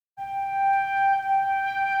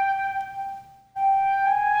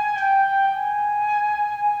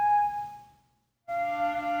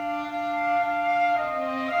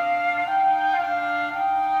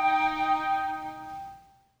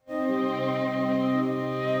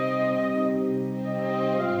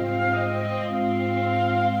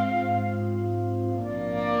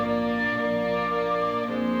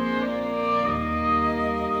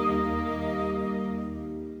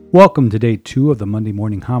Welcome to day 2 of the Monday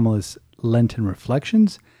Morning Homilist Lenten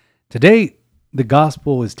Reflections. Today, the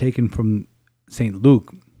gospel is taken from St.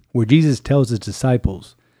 Luke, where Jesus tells his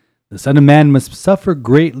disciples, "The Son of Man must suffer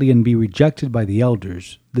greatly and be rejected by the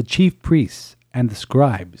elders, the chief priests, and the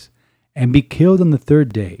scribes, and be killed on the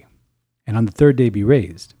third day, and on the third day be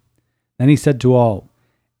raised." Then he said to all,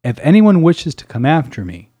 "If anyone wishes to come after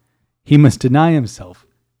me, he must deny himself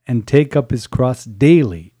and take up his cross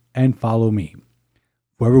daily and follow me.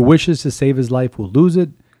 Whoever wishes to save his life will lose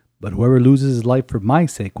it, but whoever loses his life for my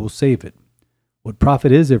sake will save it. What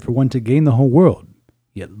profit is it for one to gain the whole world,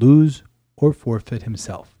 yet lose or forfeit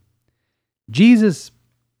himself?" Jesus,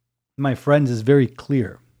 my friends, is very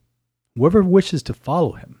clear. Whoever wishes to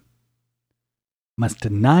follow him must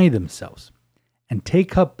deny themselves and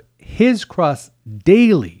take up his cross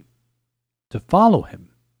daily to follow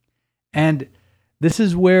him. And this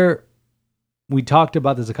is where we talked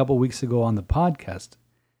about this a couple of weeks ago on the podcast,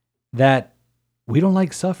 that we don't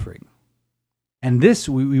like suffering. And this,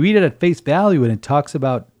 we read it at face value, and it talks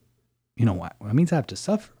about, what it means I have to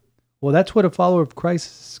suffer. Well, that's what a follower of Christ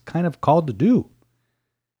is kind of called to do.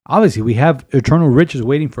 Obviously, we have eternal riches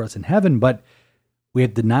waiting for us in heaven, but we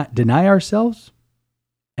have to deny ourselves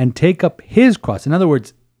and take up his cross. In other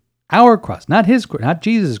words, our cross, not his cross, not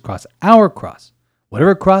Jesus' cross, our cross,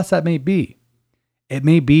 whatever cross that may be. It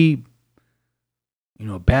may be,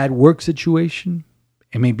 a bad work situation.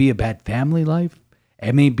 It may be a bad family life.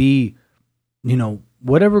 It may be,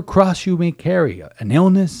 whatever cross you may carry, an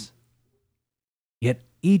illness. Yet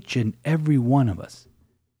each and every one of us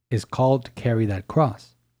is called to carry that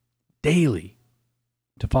cross daily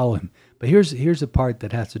to follow him. But here's the part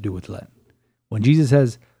that has to do with Lent. When Jesus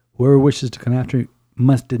says, "Whoever wishes to come after me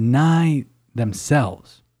must deny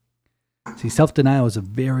themselves." See, self-denial is a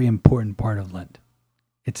very important part of Lent.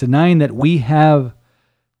 It's denying that we have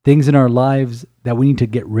things in our lives that we need to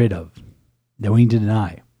get rid of, that we need to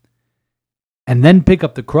deny, and then pick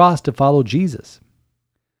up the cross to follow Jesus.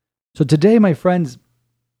 So today, my friends,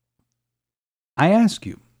 I ask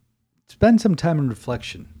you, spend some time in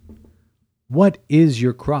reflection. What is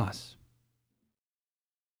your cross?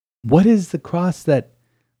 What is the cross that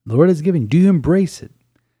the Lord has given? Do you embrace it?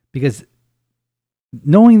 Because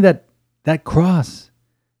knowing that that cross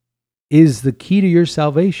is the key to your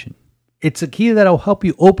salvation. It's a key that will help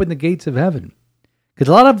you open the gates of heaven. Because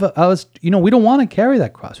a lot of us, we don't want to carry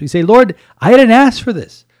that cross. We say, "Lord, I didn't ask for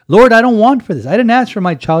this. Lord, I don't want for this. I didn't ask for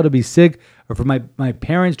my child to be sick, or for my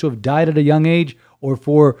parents to have died at a young age, or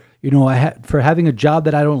for, for having a job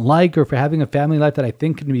that I don't like, or for having a family life that I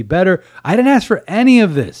think can be better. I didn't ask for any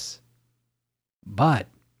of this." But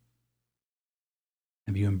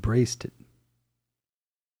have you embraced it?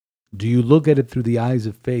 Do you look at it through the eyes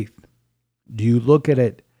of faith? Do you look at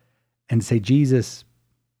it and say, "Jesus,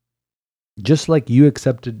 just like you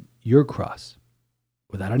accepted your cross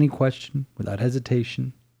without any question, without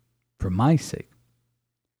hesitation, for my sake,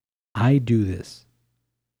 I do this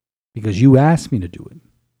because you asked me to do it."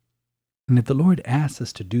 And if the Lord asks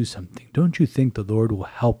us to do something, don't you think the Lord will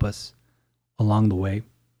help us along the way?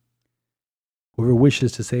 Whoever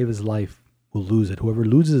wishes to save his life will lose it. Whoever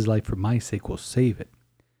loses his life for my sake will save it.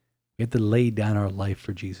 We have to lay down our life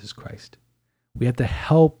for Jesus Christ. We have to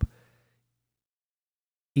help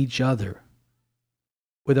each other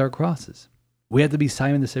with our crosses. We have to be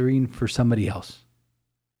Simon the Cyrene for somebody else.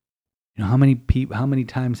 How many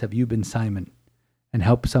times have you been Simon and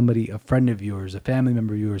helped somebody, a friend of yours, a family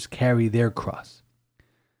member of yours, carry their cross?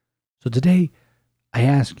 So today, I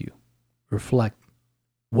ask you, reflect,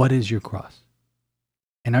 what is your cross?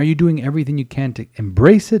 And are you doing everything you can to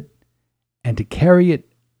embrace it and to carry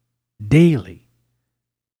it daily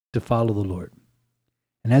to follow the Lord?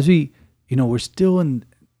 And as we're still in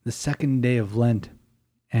the second day of Lent,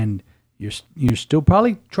 and you're still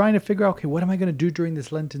probably trying to figure out, okay, what am I going to do during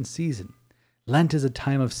this Lenten season? Lent is a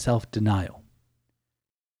time of self-denial.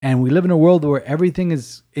 And we live in a world where everything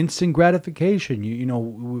is instant gratification.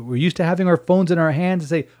 We're used to having our phones in our hands and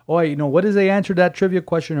say, "Oh, what is the answer to that trivia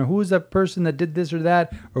question?" Or "Who is that person that did this or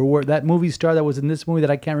that?" Or "That movie star that was in this movie that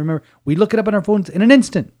I can't remember." We look it up on our phones in an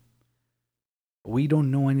instant. We don't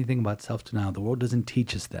know anything about self-denial. The world doesn't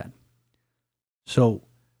teach us that. So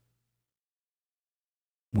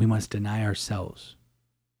we must deny ourselves,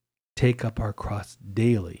 take up our cross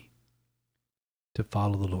daily to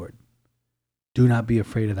follow the Lord. Do not be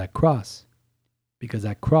afraid of that cross, because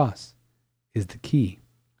that cross is the key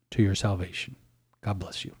to your salvation. God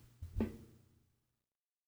bless you.